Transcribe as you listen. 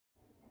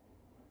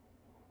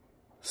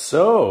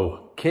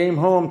So, came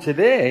home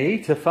today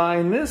to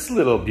find this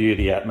little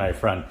beauty at my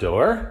front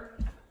door.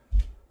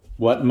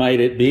 What might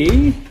it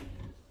be?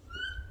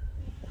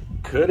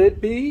 Could it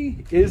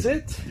be? Is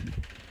it?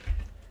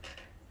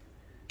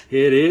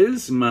 It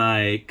is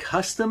my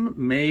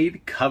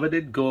custom-made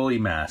Coveted goalie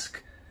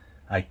mask.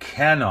 I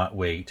cannot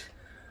wait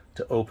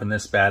to open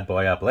this bad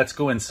boy up. Let's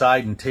go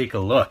inside and take a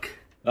look.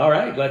 All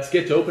right, let's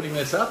get to opening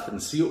this up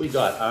and see what we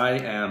got. I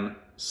am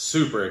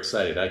super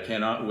excited. I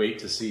cannot wait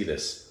to see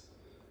this.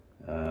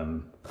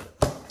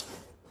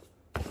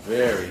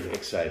 Very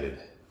excited.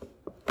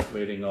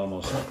 Waiting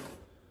almost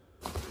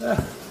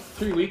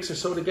 3 weeks or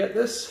so to get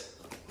this.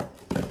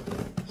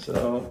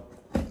 So,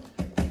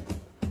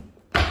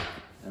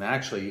 and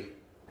actually,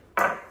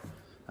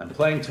 I'm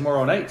playing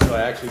tomorrow night, so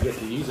I actually get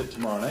to use it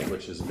tomorrow night,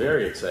 which is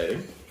very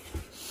exciting.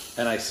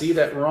 And I see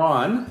that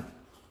Ron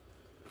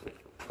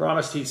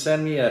promised he'd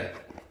send me a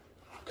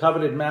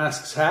Coveted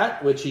Masks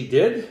hat, which he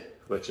did,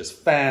 which is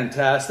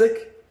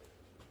fantastic.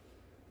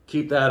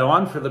 Keep that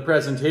on for the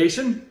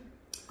presentation.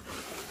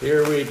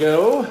 Here we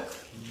go.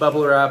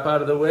 Bubble wrap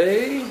out of the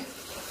way.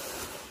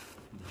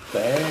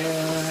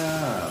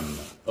 Bam.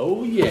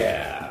 Oh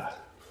yeah.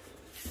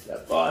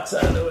 That box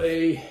out of the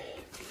way.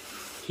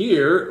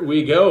 Here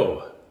we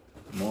go.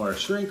 More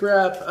shrink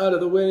wrap out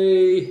of the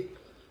way.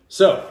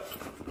 So,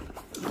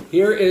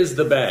 here is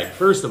the bag.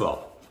 First of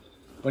all,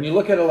 when you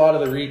look at a lot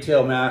of the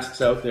retail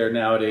masks out there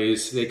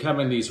nowadays, they come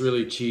in these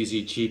really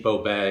cheesy,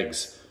 cheapo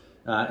bags.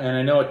 And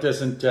I know it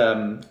doesn't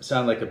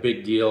sound like a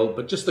big deal,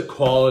 but just the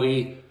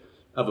quality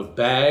of a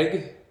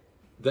bag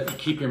that you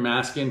keep your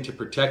mask in to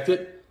protect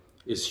it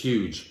is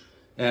huge.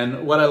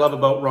 And what I love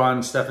about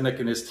Ron Stefanik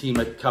and his team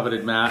at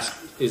Coveted Mask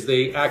is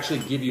they actually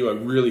give you a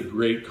really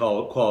great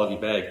quality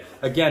bag.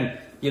 Again,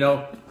 you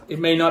know, it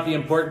may not be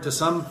important to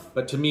some,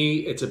 but to me,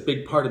 it's a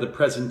big part of the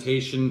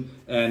presentation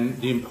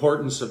and the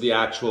importance of the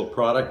actual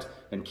product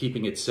and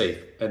keeping it safe.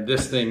 And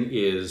this thing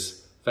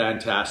is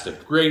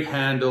fantastic. Great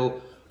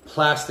handle,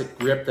 plastic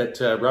grip, that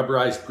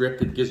rubberized grip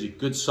that gives you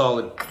good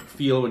solid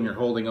feel when you're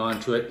holding on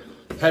to it.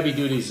 Heavy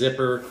duty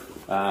zipper,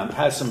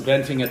 has some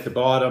venting at the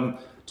bottom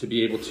to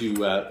be able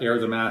to air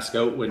the mask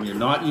out when you're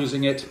not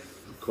using it.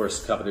 Of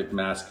course,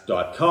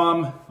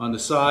 covetedmask.com on the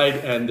side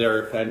and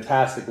their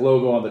fantastic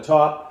logo on the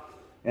top.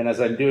 And as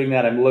I'm doing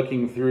that, I'm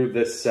looking through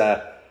this,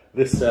 what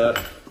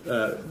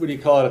do you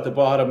call it, at the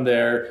bottom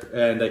there,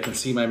 and I can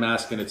see my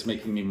mask and it's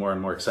making me more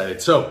and more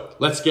excited. So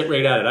let's get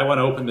right at it. I want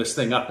to open this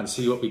thing up and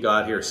see what we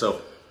got here.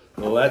 So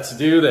let's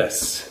do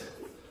this.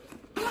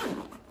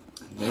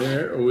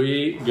 There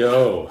we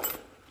go.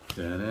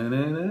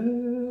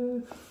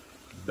 Da-da-da-da.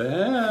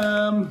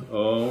 Bam.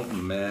 Oh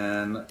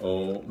man,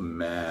 oh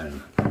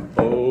man,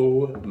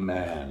 oh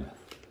man.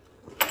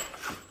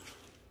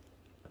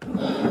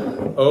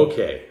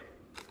 Okay.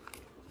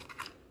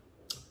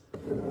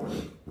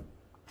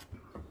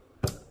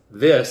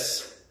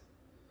 This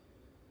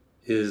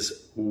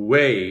is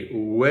way,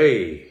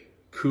 way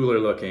cooler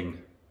looking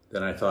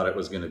than I thought it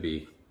was going to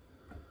be.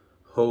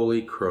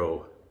 Holy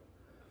crow.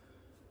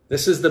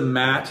 This is the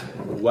matte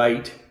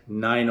white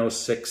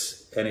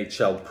 906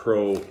 NHL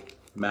Pro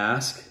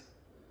mask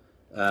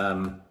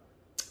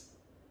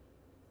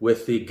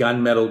with the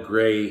gunmetal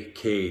gray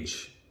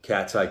cage,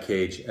 cat's eye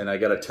cage. And I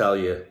got to tell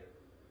you,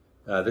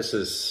 this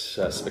is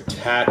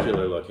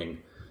spectacular looking.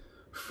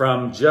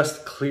 From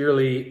just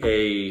clearly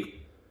a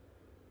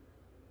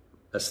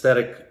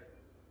aesthetic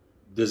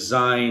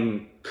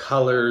design,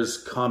 colors,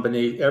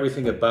 combination,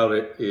 everything about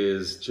it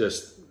is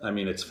just, I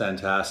mean, it's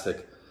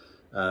fantastic.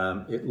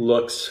 It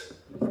looks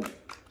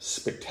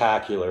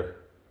spectacular.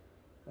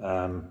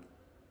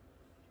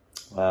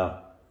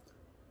 Wow.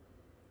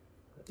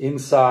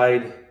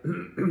 Inside,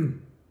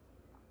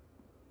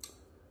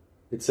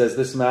 it says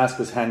this mask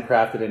was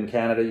handcrafted in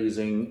Canada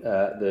using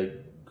the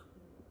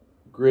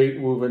great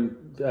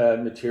woven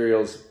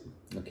materials.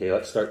 Okay,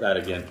 let's start that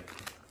again.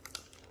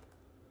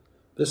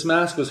 This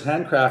mask was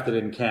handcrafted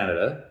in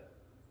Canada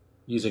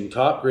using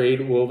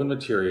top-grade woven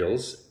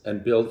materials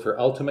and built for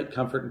ultimate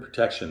comfort and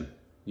protection.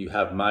 You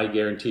have my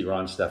guarantee.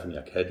 Ron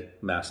Stefanik, head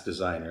mask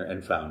designer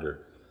and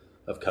founder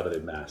of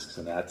Coveted Masks,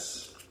 and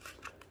that's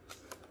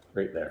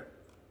right there.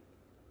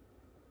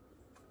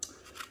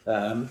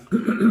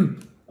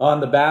 On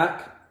the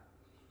back,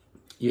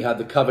 you have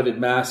the Coveted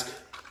Mask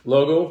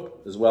logo,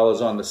 as well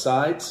as on the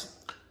sides.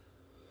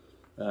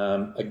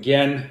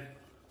 Again,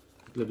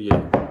 I'll give you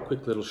a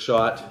quick little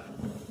shot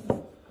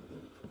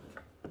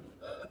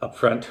up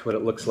front, what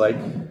it looks like.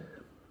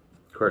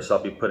 Of course, I'll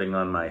be putting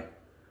on my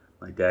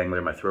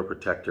dangler, my throat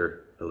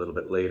protector a little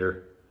bit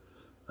later.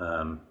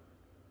 The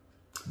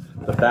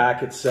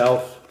back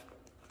itself,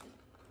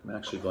 I'm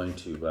actually going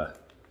to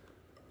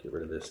get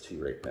rid of this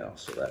too right now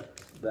so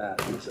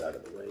that is out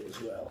of the way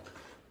as well.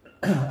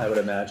 I would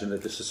imagine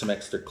that this is some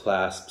extra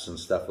clasps and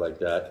stuff like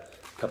that.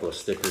 A couple of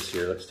stickers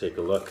here, let's take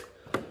a look.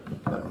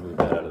 I'll move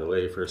that out of the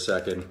way for a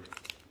second.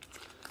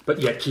 But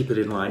yet keep it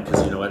in line,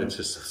 because you know what, it's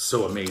just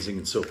so amazing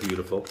and so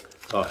beautiful.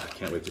 Oh, I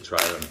can't wait to try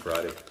it on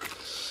Friday.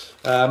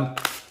 All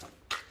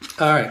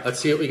right, let's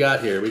see what we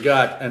got here. We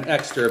got an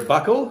extra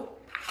buckle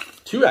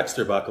 2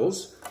 extra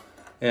buckles,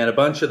 and a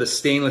bunch of the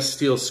stainless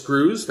steel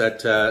screws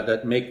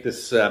that make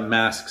this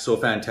mask so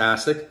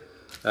fantastic.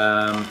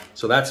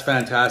 So that's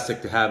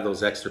fantastic to have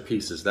those extra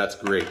pieces. That's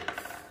great.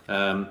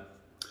 A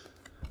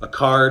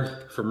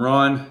card from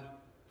Ron,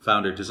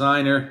 founder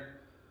designer.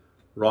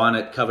 Ron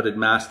at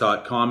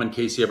covetedmask.com in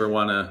case you ever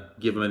want to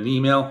give him an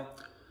email.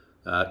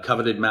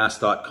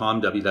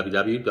 Covetedmask.com,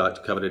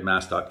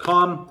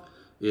 www.covetedmask.com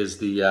is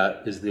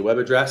the web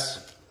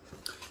address.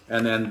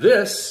 And then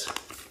this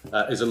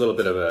is a little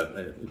bit of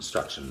an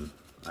instruction,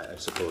 I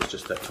suppose,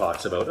 just that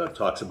talks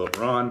about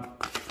Ron.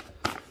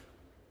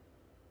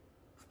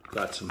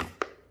 Got some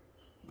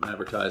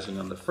advertising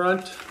on the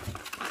front,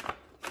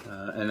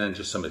 and then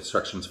just some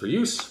instructions for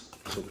use,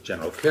 so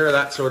general care,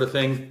 that sort of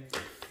thing.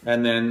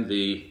 And then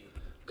the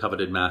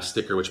Coveted mask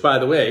sticker, which, by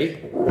the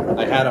way,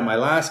 I had on my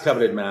last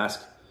Coveted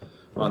mask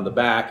on the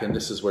back, and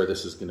this is where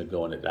this is going to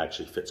go, and it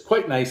actually fits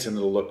quite nice, and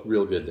it'll look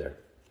real good there.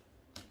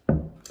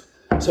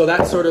 So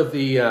that's sort of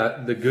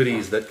the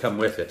goodies that come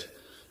with it.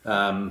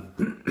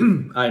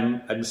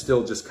 I'm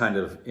still just kind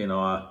of in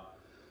awe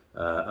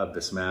of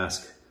this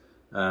mask.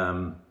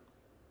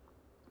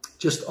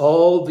 Just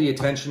all the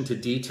attention to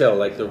detail,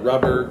 like the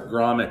rubber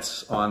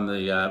grommets on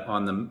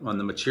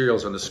the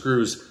materials, on the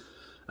screws,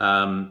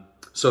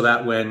 so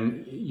that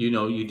when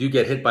you do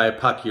get hit by a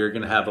puck, you're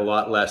going to have a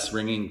lot less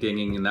ringing,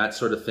 dinging, and that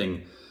sort of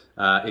thing.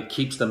 It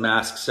keeps the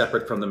mask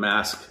separate from the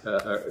mask,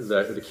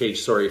 the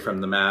cage, sorry,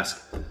 from the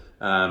mask,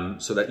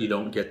 so that you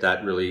don't get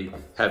that really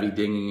heavy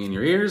dinging in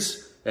your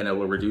ears, and it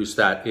will reduce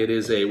that. It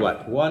is a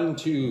 1,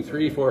 2,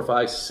 3, 4,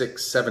 5,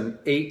 6, 7,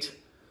 8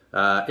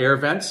 air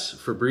vents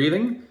for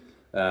breathing,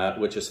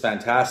 which is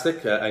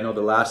fantastic. I know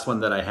the last one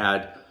that I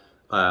had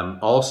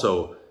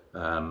also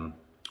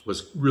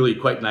was really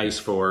quite nice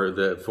for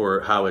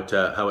how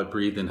it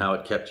breathed and how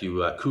it kept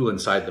you cool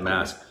inside the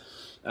mask.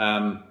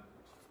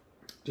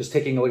 Just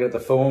taking a look at the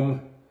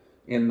foam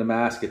in the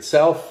mask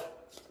itself.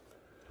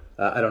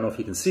 I don't know if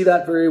you can see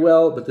that very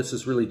well, but this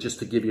is really just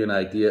to give you an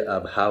idea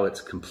of how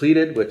it's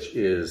completed, which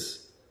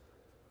is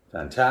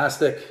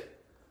fantastic.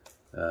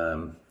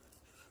 A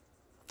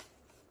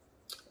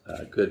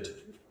good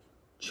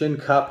chin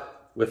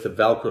cup with the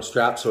Velcro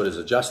strap so it is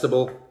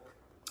adjustable.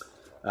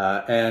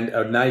 And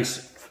a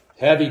nice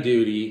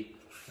heavy-duty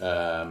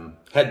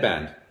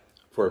headband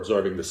for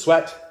absorbing the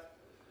sweat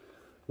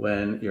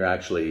when you're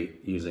actually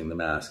using the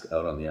mask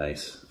out on the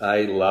ice.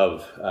 I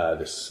love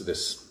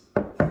this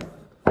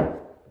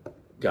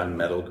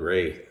gunmetal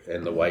gray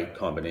and the white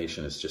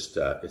combination is just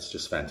it's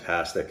just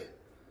fantastic.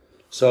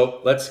 So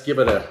let's give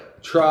it a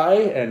try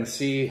and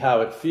see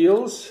how it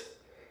feels.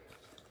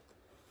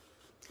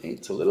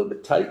 It's a little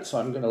bit tight, so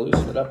I'm going to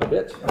loosen it up a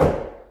bit.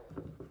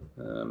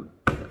 The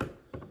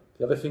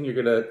other thing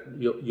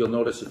you'll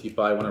notice if you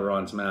buy one of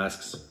Ron's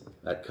masks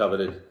at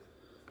Coveted,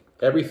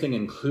 everything,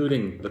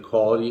 including the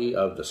quality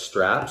of the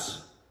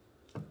straps,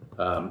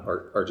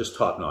 are just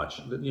top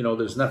notch.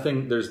 There's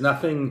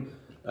nothing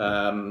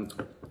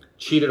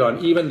cheated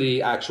on. Even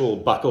the actual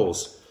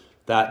buckles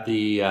that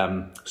the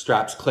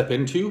straps clip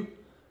into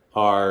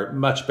are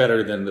much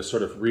better than the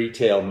sort of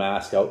retail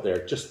mask out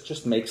there.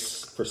 Just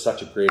makes for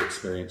such a great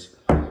experience.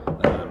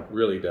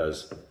 Really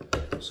does.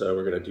 So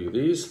we're going to do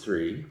these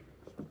 3.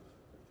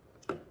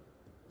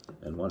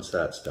 And once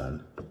that's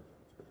done,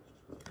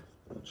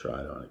 we'll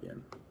try it on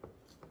again.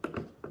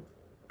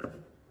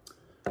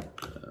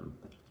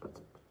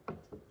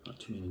 Not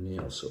too many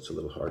nails, so it's a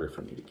little harder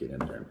for me to get in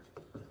there and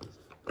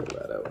pull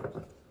that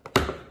out.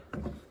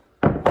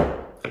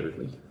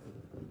 Thirdly,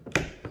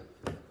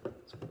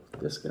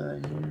 this guy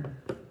here.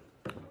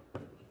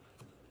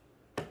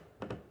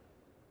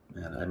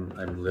 Man,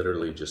 I'm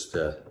literally just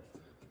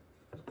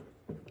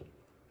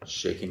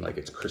shaking like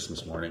it's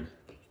Christmas morning.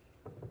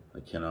 I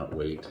cannot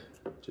wait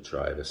to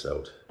try this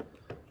out,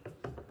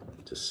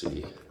 to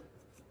see.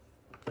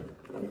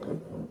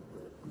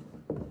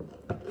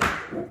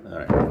 All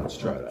right, let's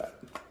try that.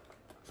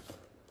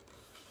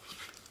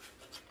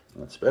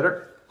 That's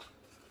better.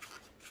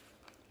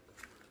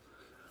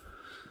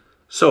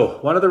 So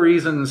one of the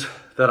reasons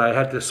that I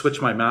had to switch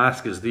my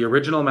mask is the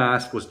original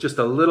mask was just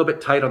a little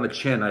bit tight on the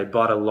chin. I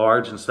bought a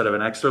large instead of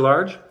an extra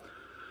large,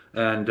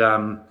 and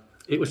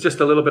it was just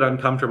a little bit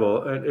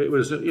uncomfortable. It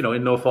was,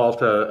 in no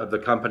fault of the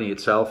company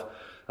itself.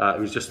 It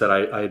was just that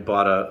I had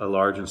bought a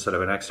large instead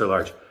of an extra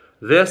large.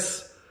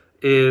 This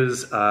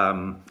is,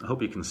 I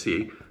hope you can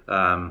see,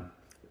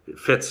 it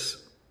fits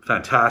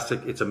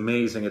fantastic. It's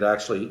amazing.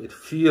 It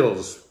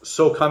feels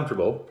so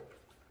comfortable.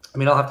 I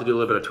mean, I'll have to do a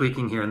little bit of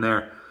tweaking here and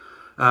there.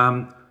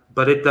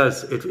 But it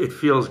does, it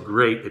feels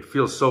great. It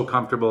feels so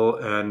comfortable,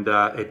 and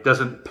it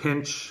doesn't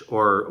pinch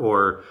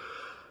or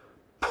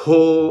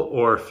pull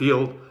or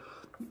feel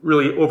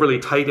really overly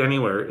tight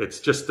anywhere. It's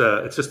just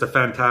a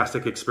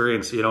fantastic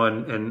experience,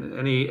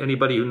 and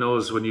anybody who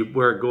knows when you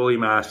wear a goalie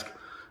mask,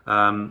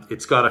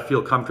 it's got to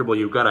feel comfortable.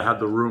 You've got to have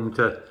the room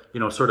to,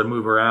 sort of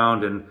move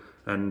around and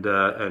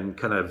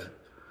kind of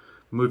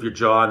move your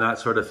jaw and that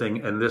sort of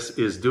thing. And this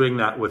is doing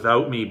that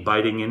without me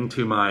biting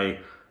into my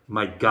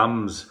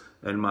gums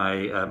and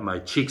my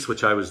cheeks,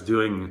 which I was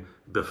doing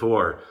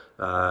before.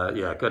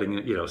 Yeah, cutting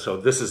it, you know, so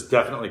this is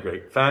definitely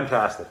great.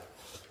 Fantastic.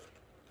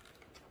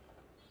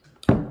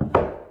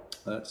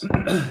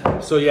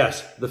 So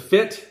yes, the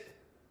fit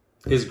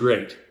is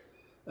great.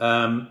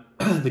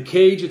 The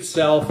cage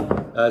itself,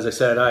 as I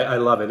said, I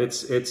love it.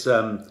 It's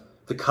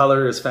the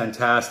color is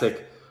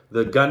fantastic.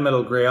 The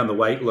gunmetal gray on the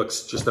white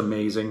looks just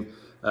amazing.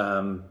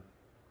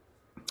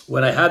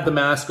 When I had the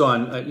mask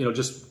on, you know,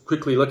 just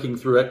quickly looking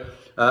through it,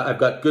 I've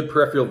got good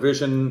peripheral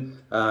vision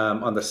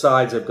on the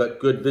sides. I've got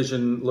good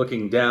vision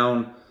looking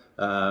down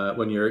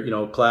when you're, you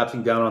know,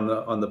 collapsing down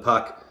on the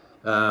puck.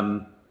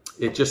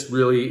 It just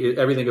really,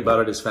 everything about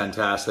it is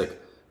fantastic.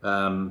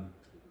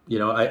 You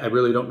know, I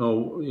really don't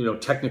know, you know,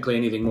 technically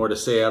anything more to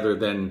say other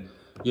than,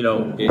 you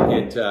know,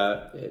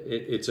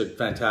 it's a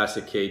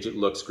fantastic cage. It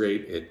looks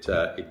great.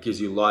 It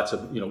gives you lots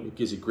of, you know, it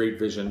gives you great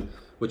vision,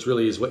 which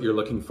really is what you're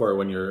looking for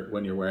when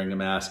you're wearing a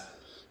mask.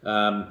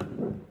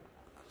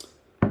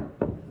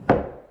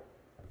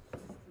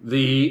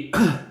 The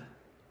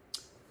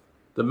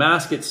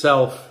mask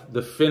itself,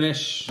 the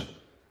finish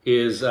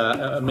is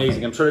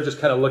amazing. I'm sort of just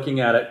kind of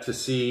looking at it to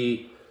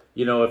see,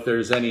 you know, if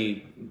there's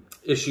any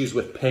issues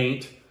with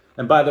paint.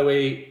 And by the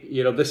way,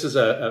 you know, this is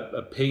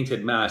a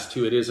painted mask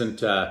too. It isn't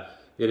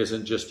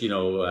just, you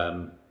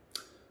know,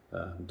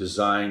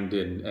 designed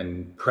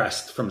and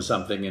pressed from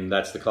something and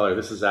that's the color.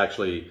 This is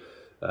actually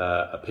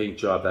a paint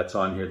job that's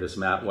on here, this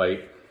matte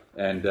white.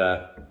 And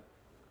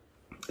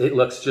it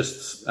looks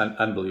just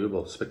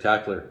unbelievable,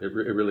 spectacular. It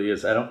really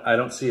is. I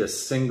don't see a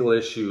single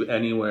issue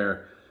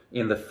anywhere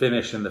in the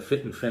finish and the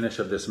fit and finish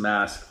of this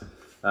mask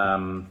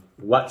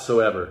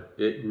whatsoever.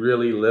 It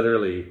really,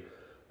 literally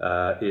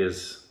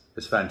is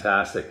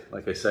fantastic.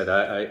 Like I said,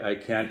 I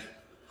can't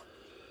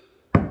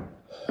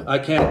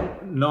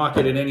knock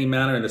it in any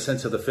manner in the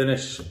sense of the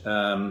finish.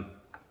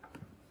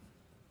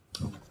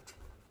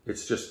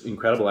 It's just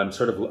incredible. I'm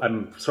sort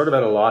of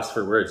at a loss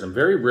for words. I'm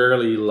very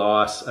rarely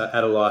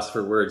at a loss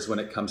for words when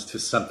it comes to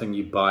something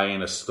you buy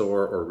in a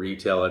store or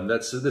retail, and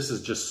this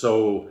is just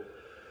so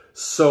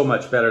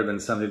much better than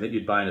something that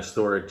you'd buy in a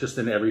store, just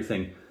in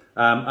everything.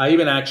 I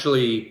even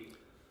actually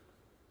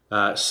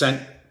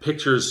sent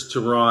pictures to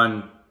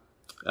Ron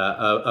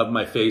of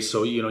my face,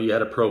 so you know, you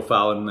had a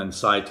profile and then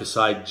side to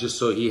side, just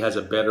so he has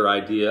a better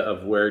idea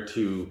of where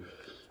to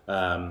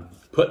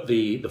put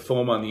the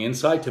foam on the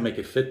inside to make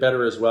it fit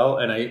better as well.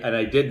 And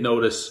I did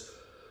notice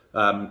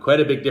quite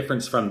a big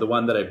difference from the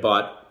one that I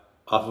bought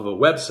off of a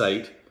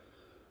website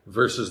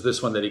versus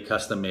this one that he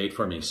custom made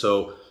for me.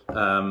 So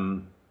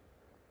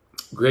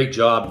great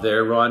job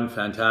there, Ron.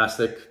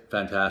 Fantastic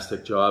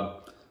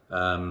job.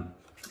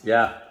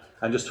 Yeah,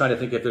 I'm just trying to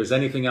think if there's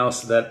anything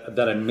else that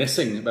I'm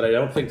missing, but I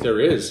don't think there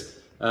is.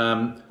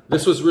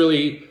 This was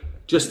really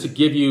just to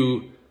give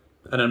you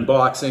an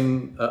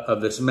unboxing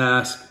of this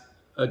mask,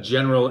 a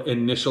general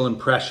initial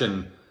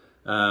impression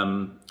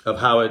of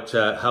how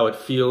it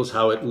feels,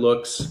 how it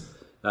looks,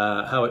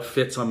 how it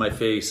fits on my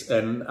face.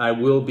 And I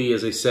will be,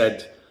 as I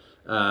said,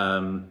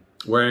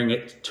 wearing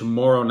it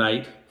tomorrow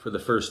night for the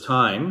first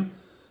time.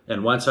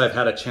 And once I've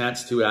had a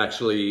chance to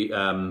actually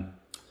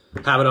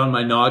have it on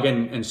my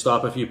noggin and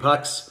stop a few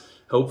pucks,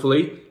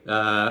 hopefully,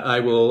 I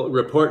will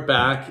report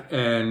back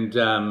and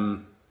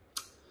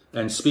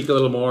speak a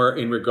little more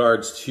in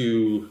regards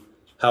to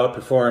how it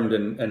performed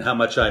and how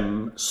much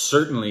I'm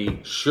certainly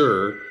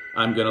sure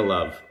I'm gonna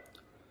love.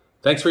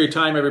 Thanks for your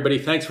time, everybody.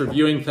 Thanks for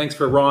viewing. Thanks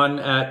for Ron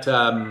at,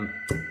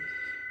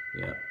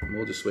 yeah,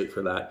 we'll just wait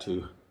for that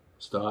to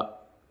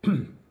stop.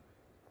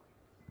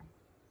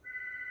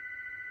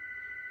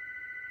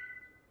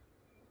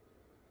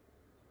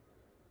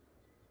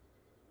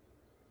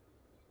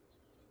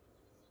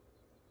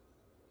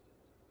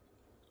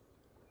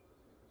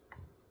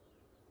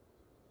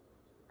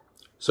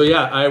 So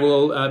yeah, I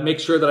will make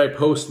sure that I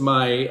post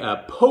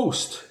my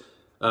post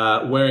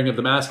wearing of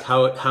the mask,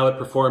 how it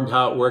performed,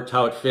 how it worked,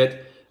 how it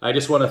fit. I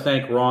just want to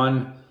thank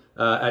Ron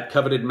at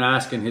Coveted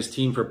Mask and his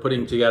team for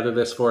putting together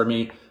this for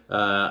me.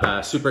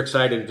 Super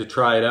excited to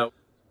try it out.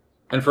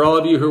 And for all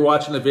of you who are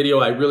watching the video,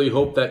 I really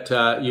hope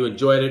that you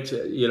enjoyed it.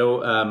 You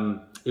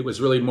know, it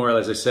was really more,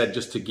 as I said,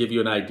 just to give you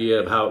an idea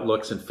of how it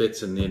looks and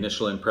fits in the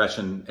initial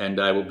impression.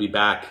 And I will be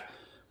back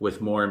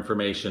with more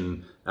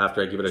information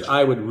after I give it a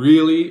try. I would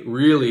really,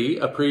 really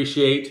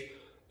appreciate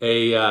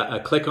a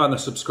click on the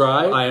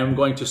subscribe. I am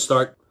going to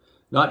start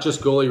not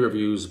just goalie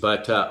reviews,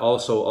 but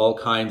also all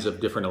kinds of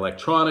different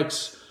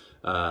electronics,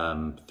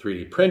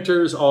 3D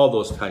printers, all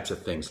those types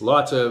of things.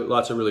 Lots of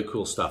really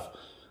cool stuff.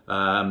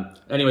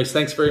 Anyways,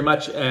 thanks very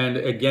much. And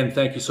again,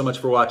 thank you so much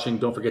for watching.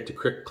 Don't forget to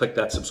click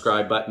that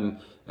subscribe button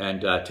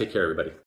and take care, everybody.